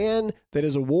man that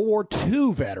is a World War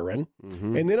II veteran,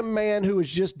 and then a man who was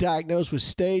just diagnosed with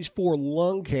stage 4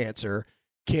 lung cancer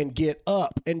can get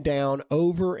up and down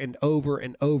over and over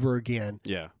and over again.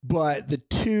 Yeah. But the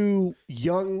two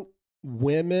young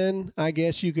women, I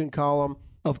guess you can call them,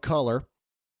 of color,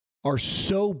 are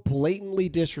so blatantly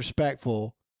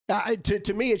disrespectful.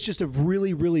 To me, it's just a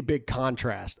really, really big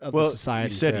contrast of the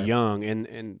society. You said young,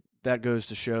 and that goes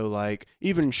to show, like,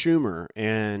 even Schumer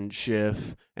and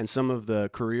Schiff and some of the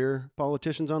career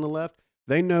politicians on the left,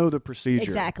 they know the procedure.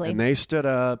 Exactly. And they stood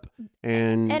up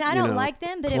and I don't like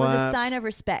them, but it was a clapped. sign of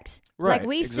respect. Right, Like,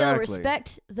 we exactly. still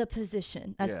respect the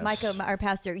position. As Yes. Micah, our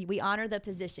pastor, we honor the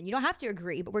position. You don't have to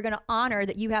agree, but we're going to honor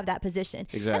that you have that position. And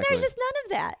Exactly. there's just none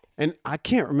of that. And I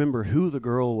can't remember who the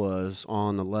girl was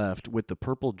on the left with the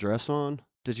purple dress on.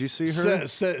 Did you see her?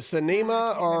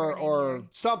 Sanima or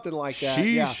something like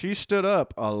that. She stood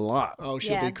up a lot. Oh,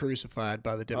 she'll Yeah. be crucified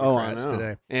by the Oh, I Democrats know.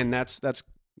 today. And that's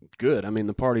good. I mean,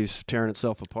 the party's tearing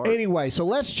itself apart. Anyway, so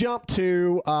let's jump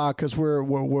to because we're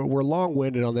long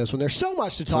winded on this one. There's so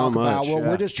much to talk about. much, Well, yeah.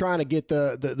 we're just trying to get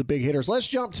the big hitters. Let's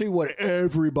jump to what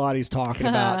everybody's talking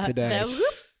about today. So,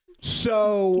 whoop.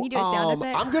 So Can you do a sound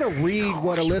effect? I'm going to read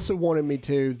what Alyssa wanted me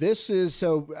to. This is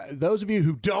those of you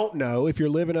who don't know, if you're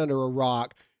living under a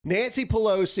rock, Nancy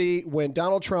Pelosi, when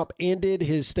Donald Trump ended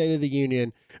his State of the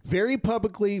Union, very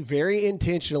publicly, very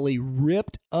intentionally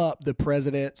ripped up the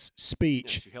president's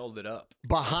speech she held it up.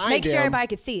 behind Make sure him everybody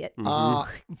could see it.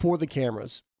 for the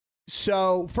cameras.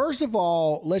 So first of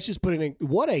all, let's just put it in.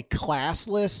 What a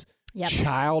classless, Yep.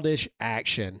 childish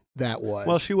action that was.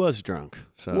 Well, she was drunk.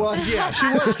 So. Well, yeah, she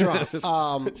was drunk.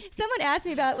 Someone asked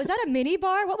me about, was that a mini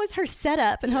bar? What was her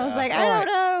setup? And I was like, All I right.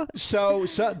 don't know. So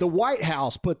the White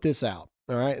House put this out,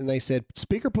 all right, and they said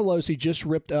Speaker Pelosi just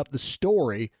ripped up the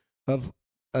story of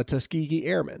a Tuskegee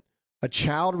Airman, a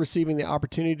child receiving the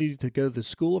opportunity to go to the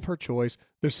school of her choice,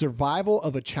 the survival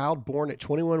of a child born at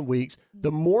 21 weeks,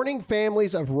 the mourning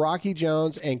families of Rocky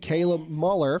Jones and Caleb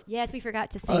Mueller, Yes, we forgot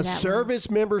to say a that service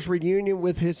member's reunion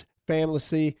with his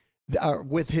family.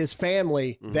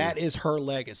 That is her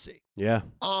legacy. yeah.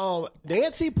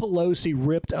 Nancy Pelosi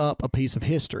ripped up a piece of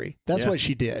history. That's Yeah. what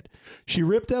she did. She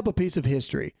ripped up a piece of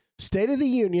history. State of the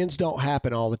Unions don't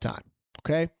happen all the time.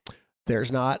 Okay.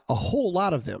 There's not a whole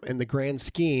lot of them in the grand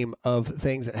scheme of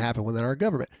things that happen within our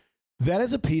government. That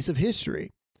is a piece of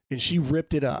history. And she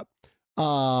ripped it up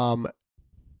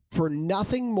for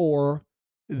nothing more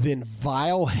than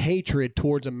vile hatred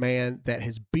towards a man that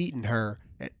has beaten her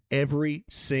at every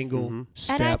single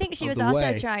step And I think she of was the also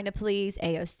way. trying to please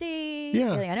AOC.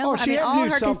 Yeah. I know. Oh, she I mean, had to all do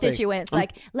her something. constituents.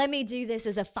 Like, let me do this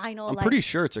as a final. I'm like, pretty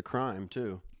sure it's a crime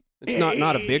too. It's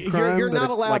not a big crime. You're but not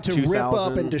it's allowed like to rip up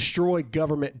 2,000. and destroy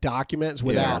government documents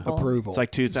without Yeah. approval. It's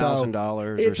like $2,000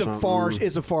 or It's a something.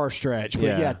 It's a far stretch, but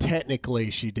Yeah. yeah,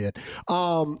 technically she did.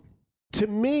 To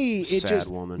me, it Sad just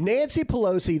woman. Nancy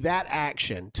Pelosi. That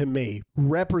action to me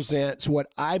represents what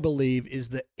I believe is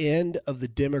the end of the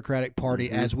Democratic Party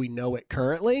as we know it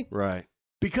currently, Right.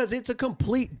 because it's a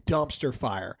complete dumpster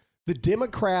fire. The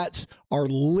Democrats are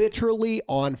literally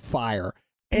on fire.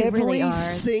 They Every really are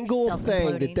single thing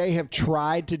that self-imploding. they have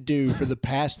tried to do for the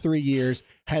past 3 years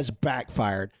has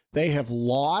backfired. They have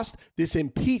lost. This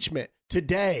impeachment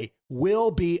today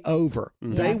will be over.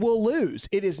 They will lose.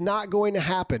 It is not going to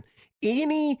happen.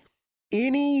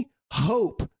 Any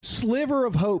hope, sliver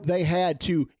of hope they had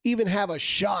to even have a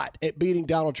shot at beating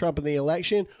Donald Trump in the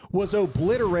election was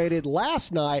obliterated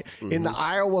last night in the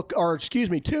Iowa, or excuse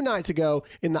me, 2 nights ago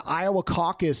in the Iowa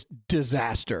caucus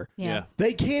disaster. Yeah.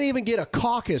 They can't even get a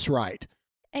caucus right.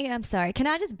 Hey, I'm sorry. Can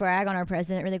I just brag on our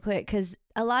president really quick? Because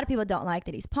a lot of people don't like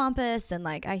that he's pompous, and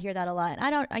like I hear that a lot. And I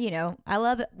don't, I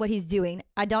love what he's doing.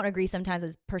 I don't agree sometimes with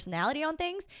his personality on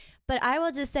things, but I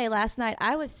will just say last night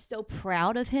I was so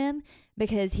proud of him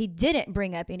because he didn't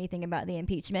bring up anything about the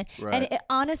impeachment. Right. And it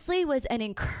honestly was an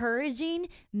encouraging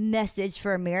message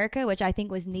for America, which I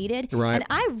think was needed. Right. And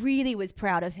I really was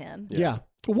proud of him. Yeah.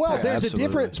 Well, Yeah, there's absolutely. a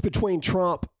difference between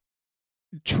Trump.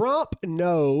 Trump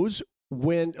knows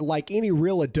when, like any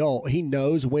real adult, he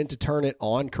knows when to turn it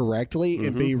on correctly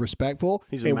and be respectful,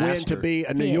 He's a and when master. to be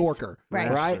a New He is. Yorker.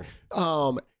 Right.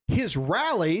 Right. His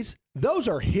rallies, those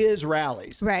are his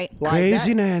rallies. Right. Like Crazy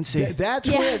that- Nancy.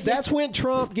 that's when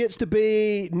Trump gets to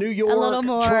be New York little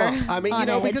more Trump. I mean, on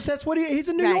edge. because that's what he's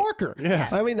a New Right. Yorker. Yeah.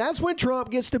 I mean, that's when Trump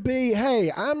gets to be,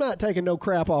 hey, I'm not taking no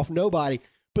crap off nobody.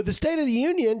 But the State of the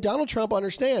Union, Donald Trump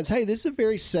understands, hey, this is a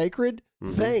very sacred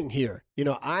thing here.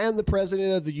 I am the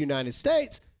president of the United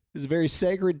States. This is a very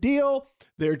sacred deal.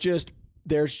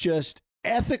 There's just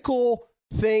ethical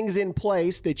things in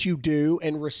place that you do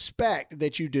and respect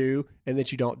that you do and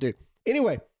that you don't do.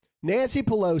 Anyway, Nancy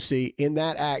Pelosi in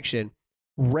that action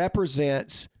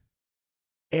represents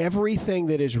everything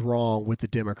that is wrong with the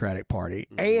Democratic Party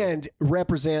and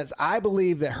represents, I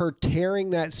believe, that her tearing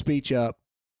that speech up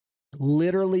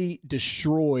literally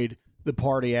destroyed the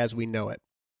party as we know it.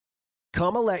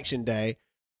 Come election day,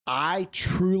 I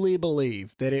truly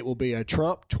believe that it will be a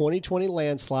Trump 2020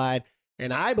 landslide,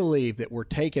 and I believe that we're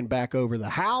taking back over the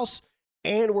House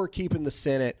and we're keeping the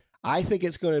Senate. I think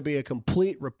it's going to be a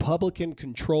complete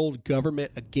Republican-controlled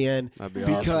government again That'd be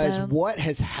because awesome. what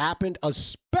has happened,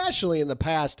 especially in the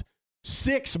past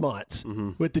 6 months,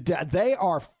 with they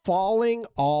are falling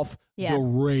off Yeah. the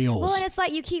rails. Well, and it's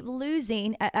like you keep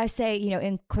losing. I say,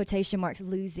 in quotation marks,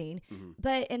 losing.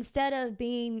 But instead of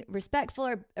being respectful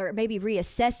or maybe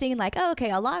reassessing, like, oh, okay,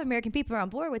 a lot of American people are on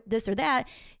board with this or that,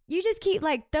 you just keep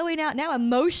like throwing out now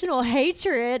emotional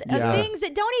hatred of Yeah. things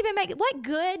that don't even make what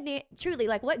good, truly,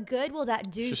 like what good will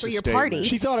that do just for a your statement. party?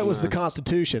 She thought it was the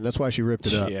Constitution. That's why she ripped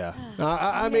it up. Yeah.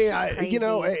 I That's mean, just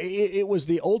crazy. it was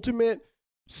the ultimate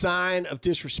sign of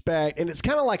disrespect, and it's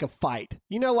kind of like a fight.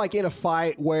 Like in a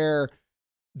fight where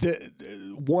the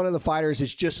one of the fighters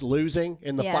is just losing,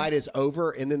 and the Yeah. fight is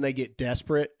over, and then they get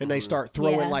desperate and they start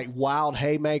throwing Yeah. like wild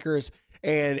haymakers.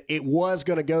 And it was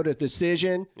going to go to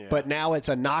decision, but now it's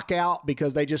a knockout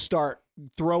because they just start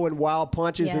throwing wild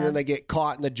punches and Yeah. then they get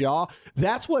caught in the jaw.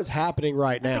 That's what's happening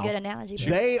right That's now. a good analogy. But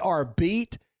They are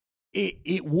beat.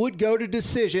 It would go to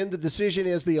decision. The decision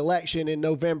is the election in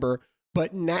November,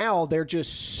 but now they're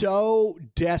just so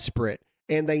desperate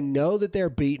and they know that they're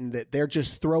beaten that they're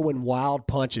just throwing wild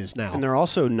punches now. And they're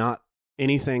also not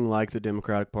anything like the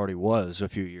Democratic Party was a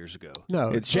few years ago. No,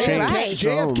 it's JFK changed Right. so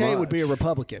JFK would be a much.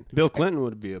 Republican. Bill Clinton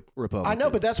would be a Republican. I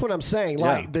know, but that's what I'm saying. Yeah.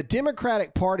 Like the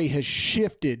Democratic Party has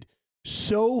shifted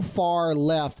so far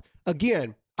left.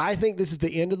 Again, I think this is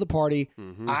the end of the party.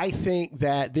 I think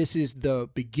that this is the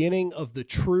beginning of the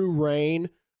true reign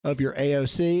of your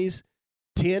AOCs.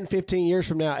 10, 15 years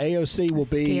from now, AOC will That's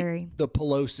be scary. the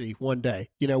Pelosi one day.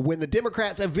 When the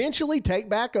Democrats eventually take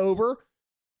back over,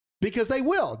 because they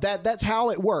will. That's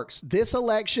how it works. This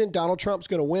election, Donald Trump's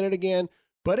going to win it again.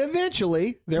 But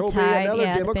eventually, there will be tide, another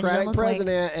yeah, the Democratic pendulum will swing.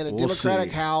 president and a We'll Democratic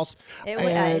see. House. It would-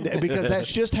 And because that's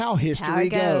just how history how it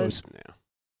goes. goes. Yeah.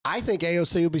 I think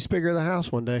AOC will be Speaker of the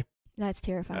House one day. That's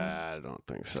terrifying. I don't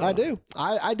think so. I do.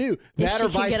 I do. If That she or can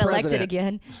vice get president. elected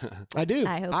again. I do.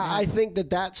 I hope I not. think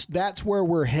that's where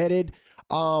we're headed.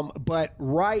 But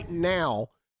right now,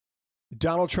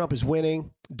 Donald Trump is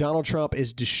winning. Donald Trump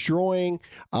is destroying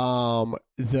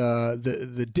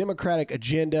the Democratic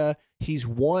agenda. He's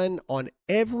won on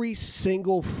every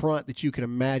single front that you can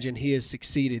imagine. He has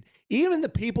succeeded. Even the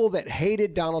people that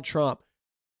hated Donald Trump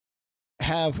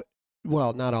have,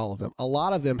 well, not all of them. A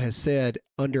lot of them has said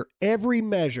under every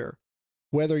measure,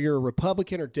 whether you're a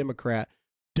Republican or Democrat,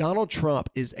 Donald Trump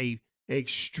is a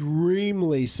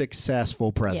extremely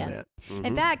successful president. Yeah.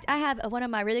 In fact, I have one of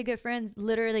my really good friends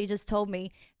literally just told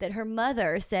me that her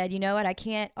mother said, you know what, I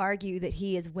can't argue that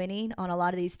he is winning on a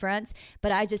lot of these fronts,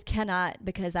 but I just cannot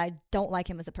because I don't like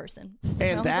him as a person.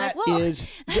 And that is,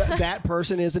 that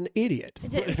person is an idiot.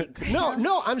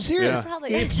 No, I'm serious. Yeah.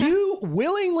 If you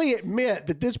willingly admit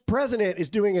that this president is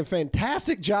doing a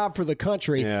fantastic job for the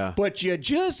country, but you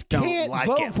just can't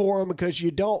vote for him because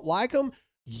you don't like him,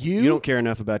 you don't care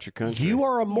enough about your country. You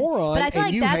are a moron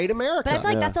and you hate America. But I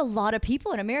feel like that's a lot of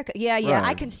people in America. Yeah, right.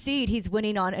 I concede he's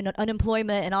winning on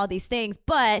unemployment and all these things,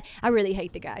 but I really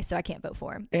hate the guy, so I can't vote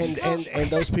for him. And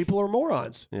those people are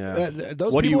morons. Yeah.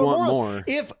 Those what people do you are want morons. more?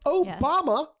 If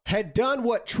Obama had done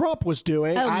what Trump was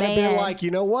doing, I'd have been like, you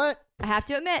know what? I have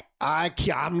to admit,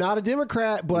 I'm not a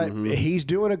Democrat, but he's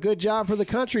doing a good job for the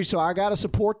country, so I got to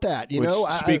support that. You know,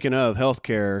 speaking of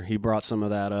healthcare, he brought some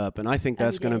of that up, and I think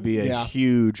that's going to be a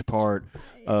huge part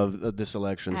of this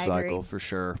election cycle for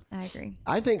sure. I agree.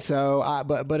 I think so,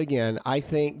 but again, I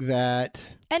think that.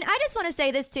 And I just want to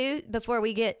say this too before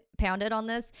we get pounded on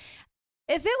this.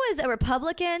 If it was a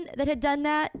Republican that had done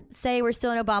that, say we're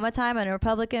still in Obama time and a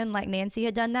Republican like Nancy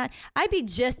had done that, I'd be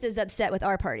just as upset with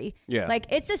our party. Yeah. Like,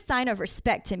 it's a sign of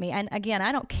respect to me. And again,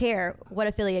 I don't care what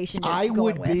affiliation you're I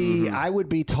going would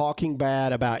be talking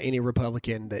bad about any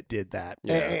Republican that did that.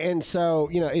 Yeah. And so,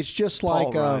 you know, it's just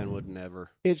like Paul Ryan would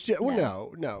never. It's just,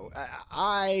 well, no.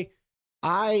 I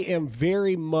am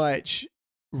very much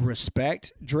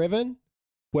respect driven,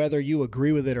 whether you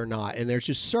agree with it or not. And there's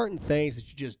just certain things that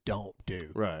you just don't do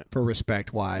for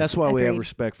respect wise. That's why we have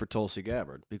respect for Tulsi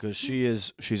Gabbard, because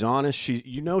she's honest.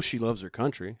 She loves her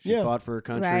country. She fought for her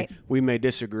country. Right. We may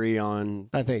disagree on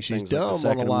I think she's dumb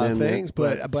like on a lot of things,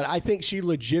 but I think she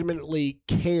legitimately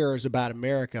cares about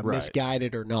America,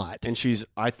 misguided or not. And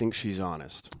I think she's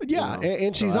honest. Yeah, you know?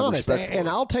 and she's honest. And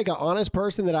I'll take an honest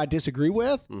person that I disagree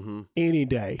with any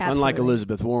day. Absolutely. Unlike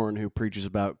Elizabeth Warren, who preaches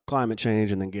about climate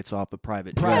change and then gets off the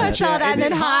private jet. I saw that and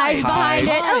then hides behind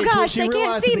it. Oh gosh, they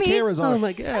can't see me. Oh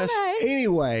my gosh.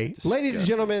 Anyway, ladies and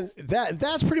gentlemen,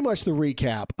 that's pretty much the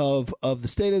recap of the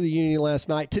State of the Union last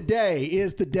night. Today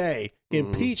is the day.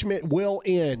 Impeachment will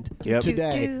end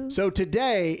today. So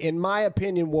today, in my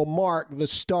opinion, will mark the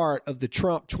start of the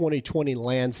Trump 2020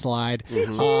 landslide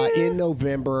in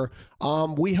November.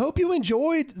 We hope you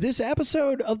enjoyed this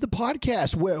episode of the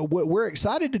podcast. We're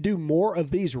excited to do more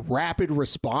of these rapid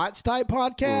response type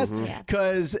podcasts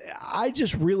because I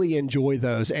just really enjoy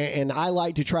those. And I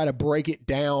like to try to break it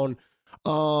down.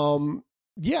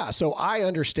 So I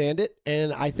understand it,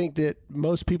 and I think that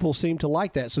most people seem to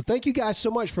like that. So thank you guys so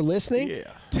much for listening. Yeah.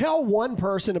 Tell one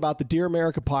person about the Dear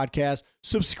America podcast.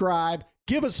 Subscribe.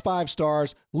 Give us 5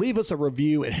 stars. Leave us a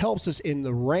review. It helps us in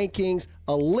the rankings.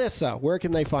 Alyssa, where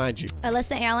can they find you?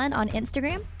 Alyssa Allen on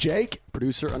Instagram. Jake?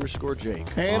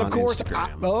 Producer_Jake. And of course,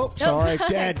 sorry,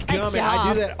 dadgummit.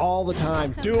 I do that all the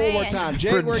time. Do it one more time.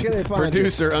 Jake, where can they find you?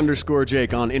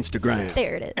 Producer_Jake on Instagram.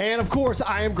 There it is. And of course,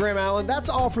 I am Graham Allen. That's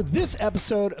all for this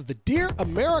episode of the Dear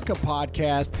America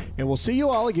podcast. And we'll see you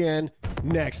all again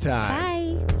next time. Bye.